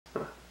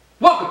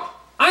Welcome!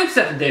 I'm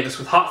Stephen Davis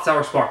with Hot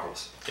Sour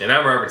Sparkles. And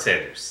I'm Robert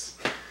Sanders.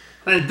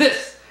 And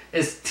this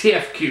is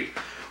TFQ,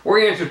 where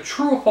we answer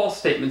true or false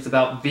statements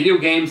about video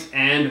games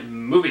and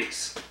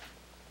movies.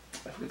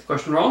 If we get the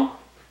question wrong,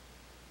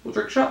 we'll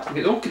drink a shot. If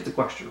we don't get the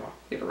question wrong,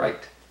 get it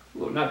right,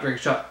 we'll not drink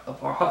a shot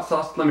of our hot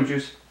sauce lemon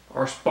juice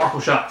or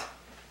sparkle shot.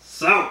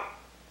 So,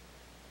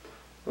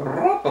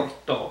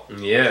 Roberto.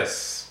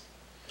 Yes.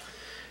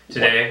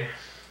 Today,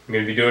 I'm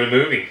going to be doing a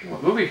movie.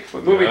 What movie?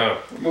 What movie? Oh.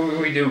 What movie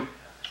will we do?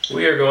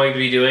 We are going to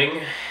be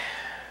doing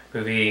a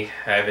movie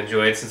I've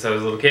enjoyed since I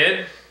was a little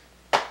kid.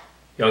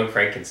 Young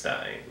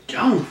Frankenstein.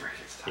 Young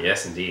Frankenstein.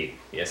 Yes, indeed.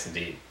 Yes,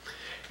 indeed.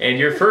 And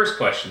your first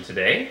question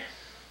today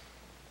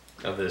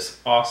of this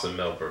awesome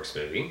Mel Brooks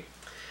movie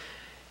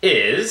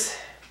is: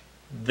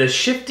 the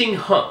shifting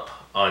hump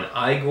on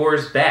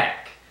Igor's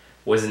back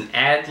was an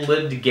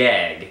ad-libbed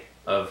gag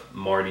of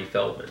Marty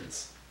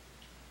Feldman's.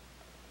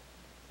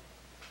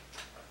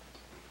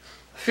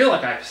 I feel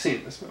like I've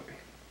seen this movie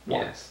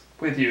once. Yes.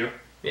 With you.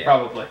 Yeah.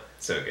 Probably.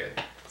 So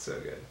good. So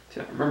good.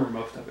 I remember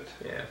most of it.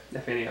 Yeah.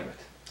 If any of it.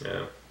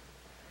 Yeah.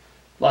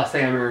 Last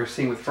thing I remember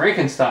seeing with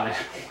Frankenstein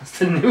was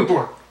the new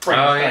Frankenstein.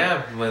 Oh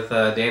yeah, with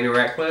Daniel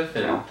Radcliffe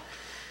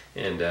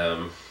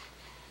and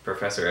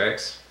Professor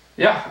X.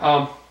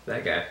 Yeah.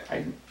 That guy.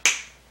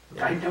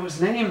 I know his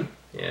name.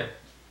 Yeah.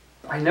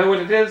 I know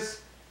what it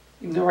is.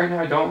 Even though right now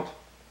I don't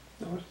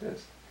know what it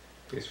is.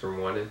 He's from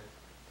Wanted.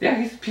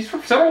 Yeah, he's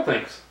from several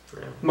things.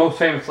 Yeah. Most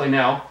famously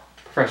now,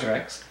 Professor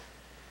X.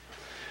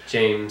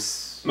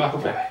 James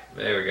McAvoy.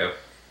 There we go.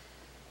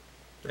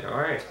 Yeah, all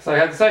right. That's all I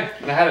had to say,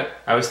 and I had it.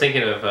 I was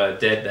thinking of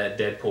that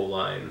Deadpool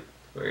line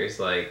where he's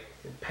like,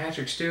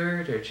 Patrick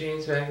Stewart or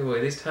James McAvoy.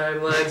 These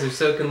timelines are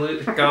so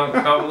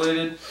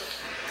convoluted.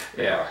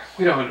 Yeah.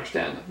 We don't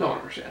understand them. No one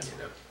understands them.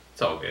 You know,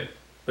 it's all good.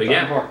 But It's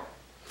yeah. important.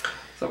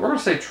 So we're gonna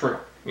say true.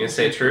 You gonna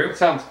say true? It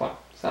sounds fun.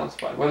 Sounds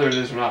fun, whether it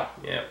is or not.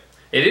 Yeah.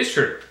 It is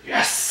true.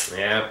 Yes.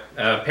 Yeah.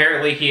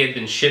 Apparently he had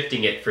been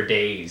shifting it for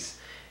days,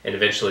 and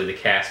eventually the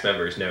cast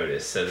members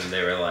noticed. So then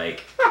they were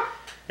like,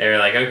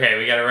 okay,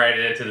 we got to write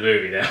it into the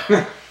movie now.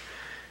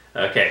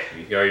 Okay,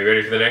 are you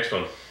ready for the next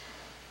one?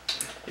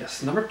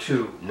 Yes. Number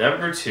 2.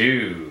 Number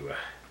 2.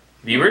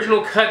 The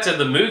original cut of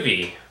the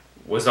movie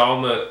was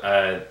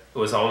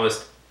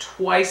almost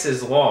twice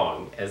as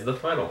long as the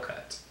final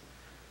cut.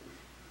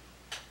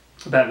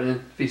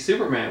 Batman v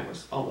Superman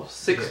was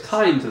almost 6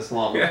 times as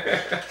long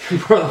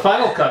for the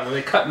final cut, where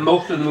they cut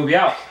most of the movie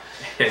out.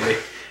 And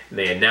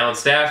they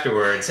announced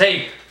afterwards,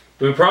 hey,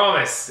 we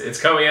promise it's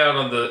coming out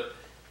on the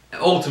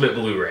Ultimate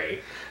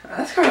Blu-ray.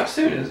 That's coming out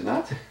soon, is it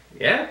not?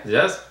 Yeah, it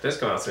does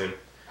come out soon.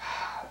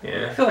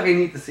 Yeah. I feel like I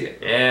need to see it.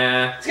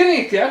 Yeah. It's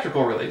getting a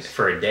theatrical release.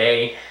 For a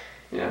day.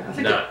 Yeah, I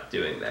think not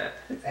doing that.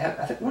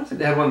 I think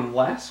they had one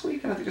last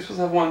week, and I think they're supposed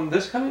to have one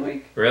this coming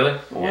week. Really?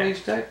 One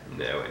each day.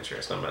 No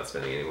interest. I'm not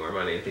spending any more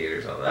money in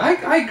theaters on that.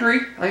 I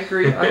agree. I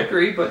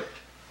agree, but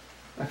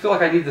I feel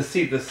like I need to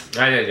see this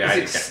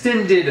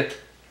extended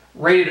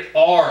rated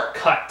R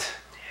cut.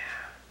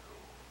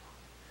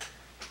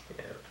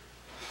 Yeah.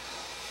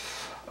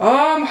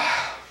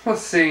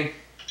 Let's see.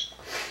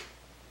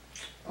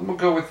 I'm gonna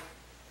go with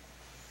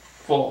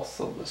false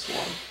on this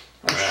one.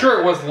 I'm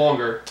sure it was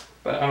longer,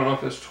 but I don't know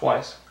if it was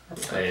twice.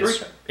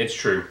 It's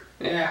true.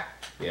 Yeah.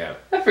 Yeah.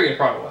 I figured it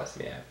probably was.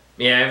 Yeah.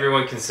 Yeah,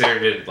 everyone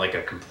considered it like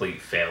a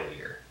complete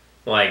failure.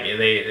 Like,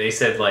 they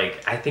said,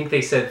 like, I think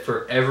they said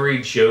for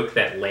every joke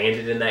that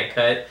landed in that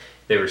cut,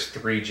 there was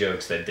 3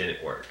 jokes that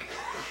didn't work.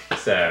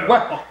 So,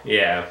 wow.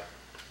 Yeah.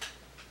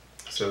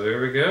 So there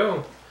we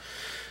go.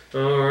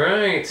 All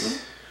right.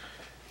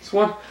 This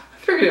one, I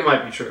figured it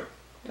might be true.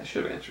 I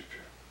should have answered true.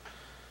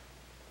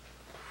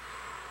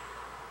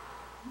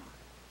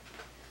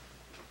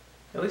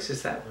 At least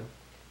it's that one.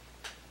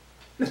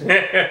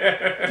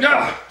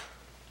 No.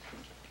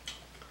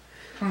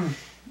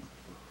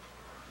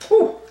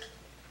 Ooh.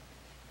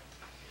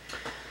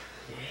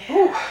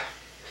 Yeah.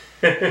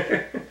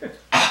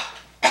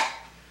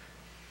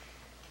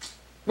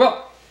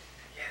 Well.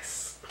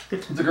 Yes.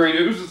 The green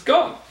ooze is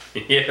gone.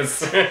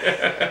 Yes.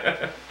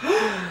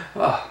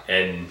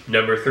 And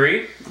number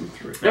 3?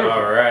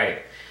 All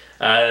right.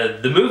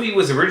 The movie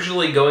was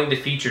originally going to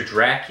feature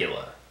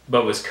Dracula,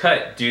 but was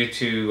cut due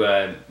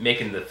to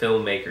making the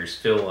filmmakers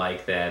feel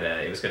like that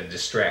it was going to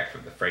distract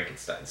from the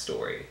Frankenstein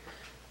story.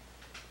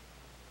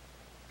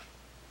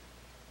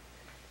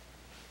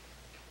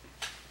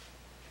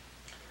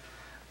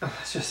 It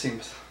just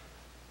seems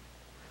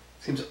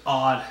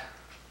odd.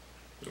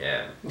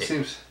 Yeah. It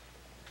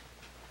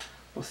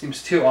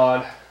seems too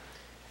odd.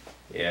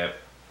 Yeah.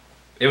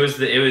 It was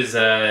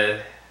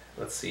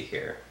let's see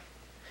here.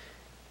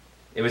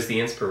 It was the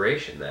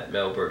inspiration that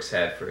Mel Brooks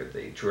had for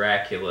the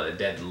Dracula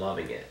Dead and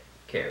Loving It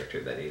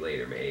character that he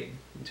later made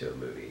into a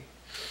movie.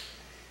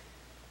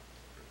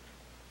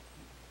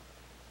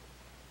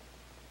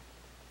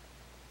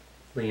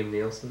 Liam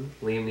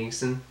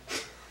Neeson?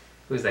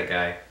 Who's that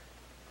guy?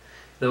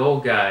 The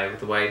old guy with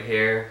the white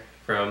hair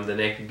from the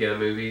Naked Gun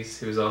movies,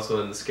 who was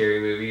also in the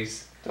scary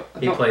movies.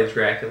 He played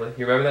Dracula.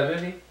 You remember that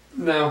movie?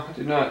 No, I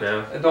do not.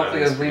 No? I don't Oh,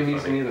 think it's it's Liam pretty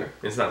Neeson funny. either.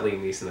 It's not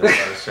Liam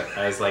Neeson.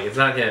 I was like, it's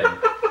not him.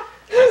 I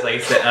was like,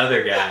 it's the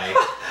other guy.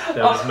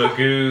 That was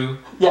Magoo.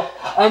 Yeah,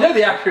 I know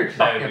the actor you're That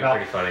talking would be about.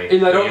 pretty funny.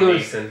 And I don't Liam know.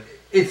 Neeson.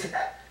 It's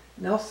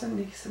Nelson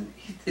Neeson.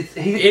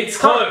 It's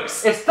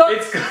close. It's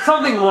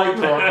something like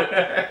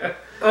that.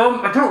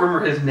 I don't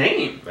remember his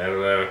name. I don't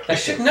know. I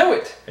should know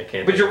it. I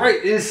can't. But you're think of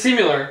right. It is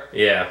similar. it.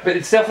 Yeah. But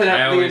it's definitely not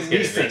I always Liam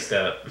get it Neeson. mixed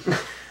up.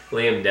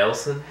 Liam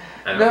Nelson?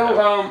 I don't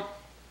No. know.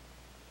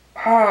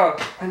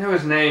 I know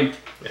his name.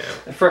 Yeah.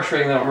 It's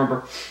frustrating that I don't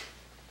remember.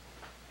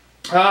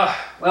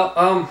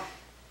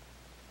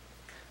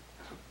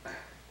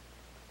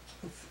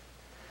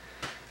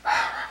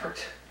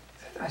 Robert.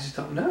 I just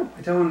don't know.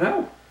 I don't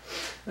know.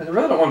 I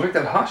really don't want to drink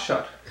that hot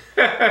shot.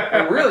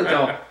 I really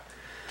don't.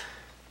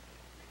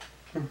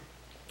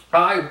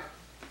 I'll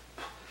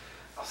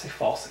say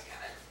false again.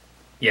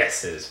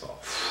 Yes, it is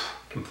false.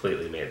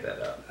 Completely made that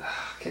up.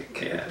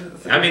 Yeah.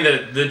 I mean,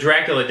 the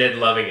Dracula Dead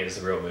Loving It is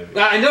a real movie.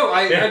 I know.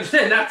 I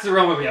understand that's the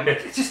real movie. I'm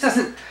like, it just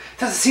doesn't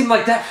seem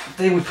like that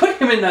they would put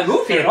him in that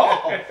movie at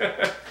all.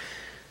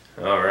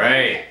 All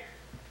right.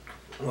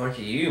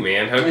 Lucky you,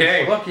 man.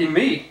 Okay. Lucky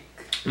me.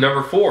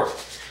 Number 4.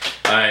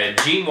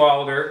 Gene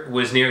Wilder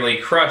was nearly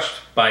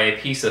crushed by a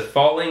piece of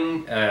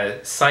falling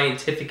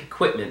scientific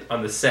equipment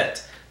on the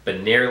set,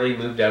 but narrowly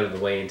moved out of the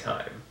way in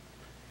time.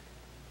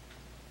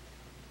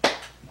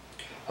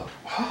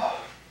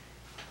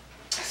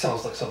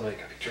 Sounds like something that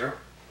could be true.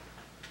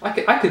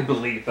 I could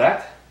believe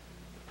that.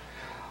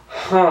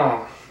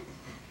 Huh.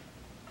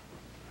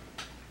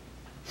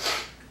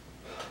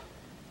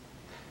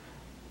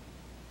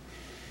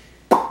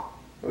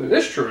 Whether it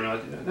is true or not,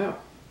 I do not know.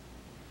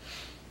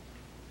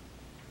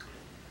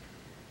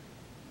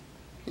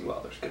 Gene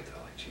Wilder's good though.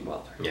 I like Gene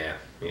Wilder. Yeah,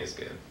 he is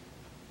good.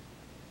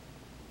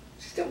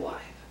 Is he still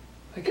alive?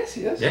 I guess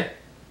he is. Yeah.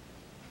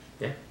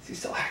 Yeah. Is he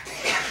still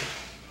acting?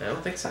 I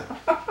don't think so.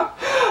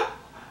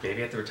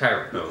 Maybe at the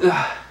retirement home.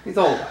 He's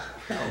old.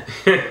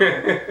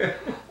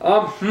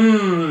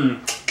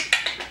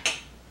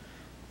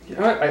 You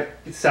know what?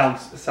 It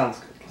sounds good.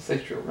 Let's say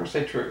true. We're gonna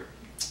say true.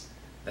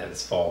 That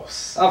is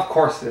false. Of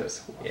course it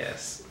is.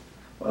 Yes.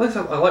 Well, at least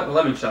I like the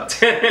lemon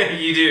shots.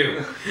 You do.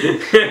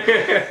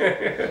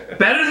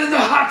 Better than the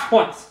hot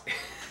ones.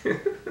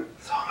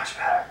 So much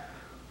better.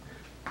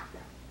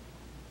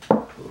 I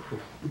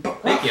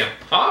think you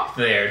popped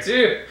there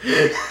too.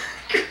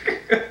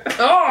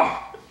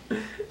 Oh!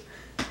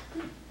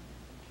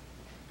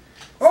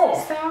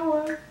 Oh!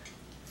 Sour.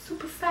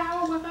 Super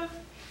sour.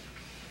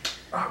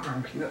 Oh,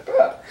 I'm making that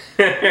bad.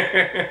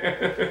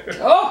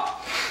 Oh!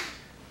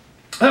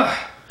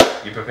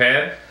 You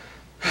prepared?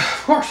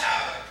 Of course.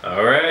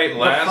 All right,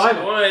 last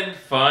final. one.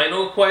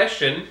 Final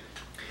question.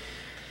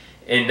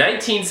 In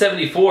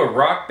 1974,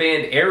 rock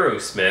band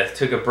Aerosmith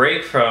took a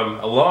break from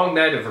a long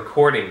night of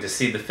recording to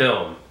see the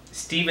film.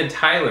 Steven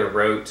Tyler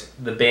wrote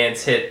the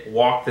band's hit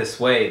Walk This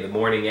Way the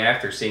morning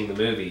after seeing the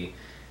movie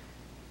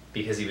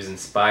because he was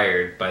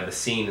inspired by the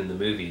scene in the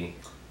movie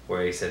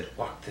where he said,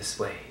 "Walk this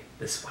way,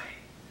 this way."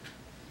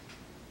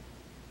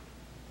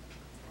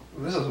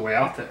 This is way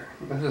out there.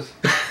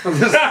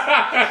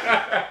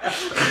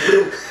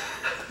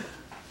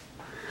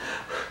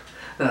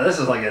 This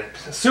is like a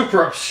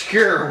super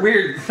obscure,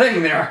 weird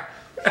thing there.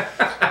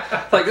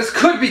 Like, this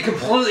could be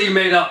completely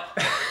made up,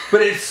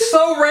 but it's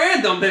so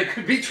random that it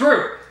could be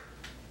true.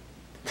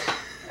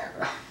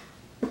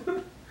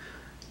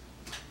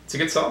 It's a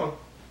good song.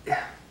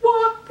 Yeah.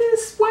 Walk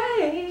this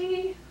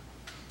way.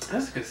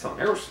 That's a good song.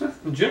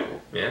 Aerosmith in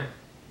general. Yeah.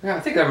 Yeah, I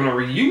think they're having a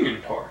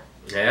reunion tour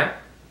Yeah.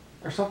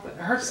 or something.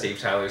 I heard Steve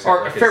Tyler's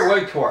or like a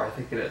farewell tour. I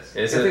think it is.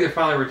 Is I it? think they're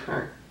finally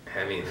retiring.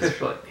 I mean,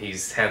 Officially.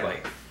 he's had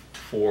like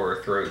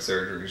 4 throat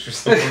surgeries or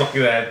something like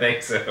that, I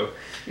think so.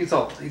 He's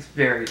old. He's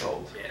very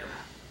old. Yeah.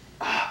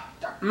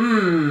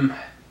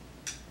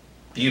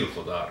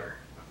 Beautiful daughter.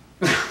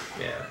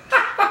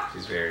 Yeah.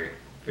 She's very,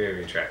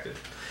 very attractive.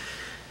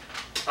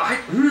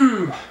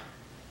 I'm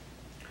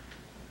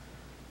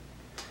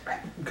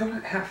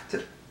gonna have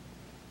to.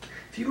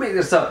 If you make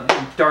this up, you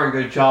do a darn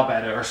good job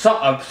at it, or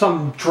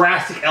some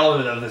drastic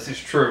element of this is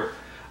true,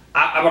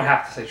 I'm gonna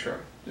have to say true,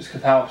 just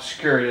because how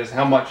obscure it is,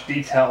 how much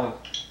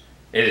detail.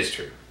 It is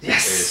true.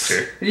 Yes. It is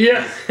true.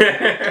 Yes.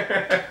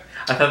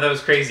 I thought that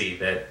was crazy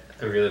that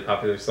a really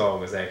popular song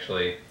was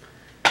actually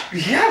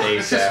Yeah. based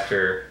It's just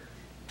after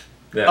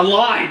that. a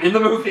line in the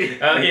movie.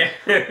 Oh yeah.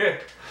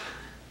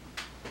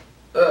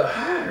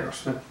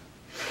 Aerosmith.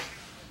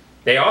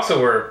 They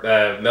also were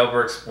Mel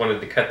Brooks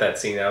wanted to cut that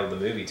scene out of the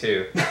movie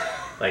too.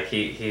 Like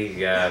he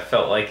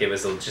felt like it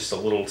was just a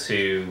little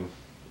too.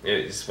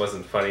 It just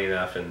wasn't funny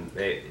enough, and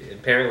they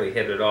apparently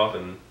hit it off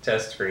in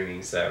test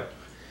screening. So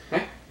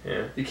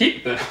yeah, You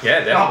keep the.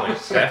 yeah, definitely,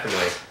 Oh,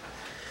 definitely.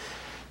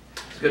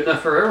 It's good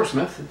enough for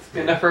Aerosmith. It's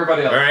good enough for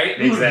everybody else. All right,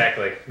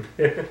 exactly.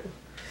 I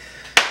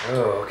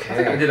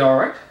think I did all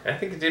right. I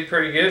think it did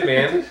pretty good,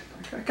 man.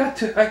 I got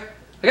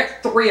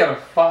 3 out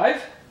of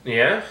 5.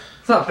 Yeah,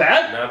 It's not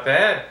bad. not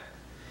bad.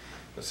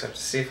 Let's have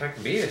to see if I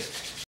can beat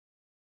it.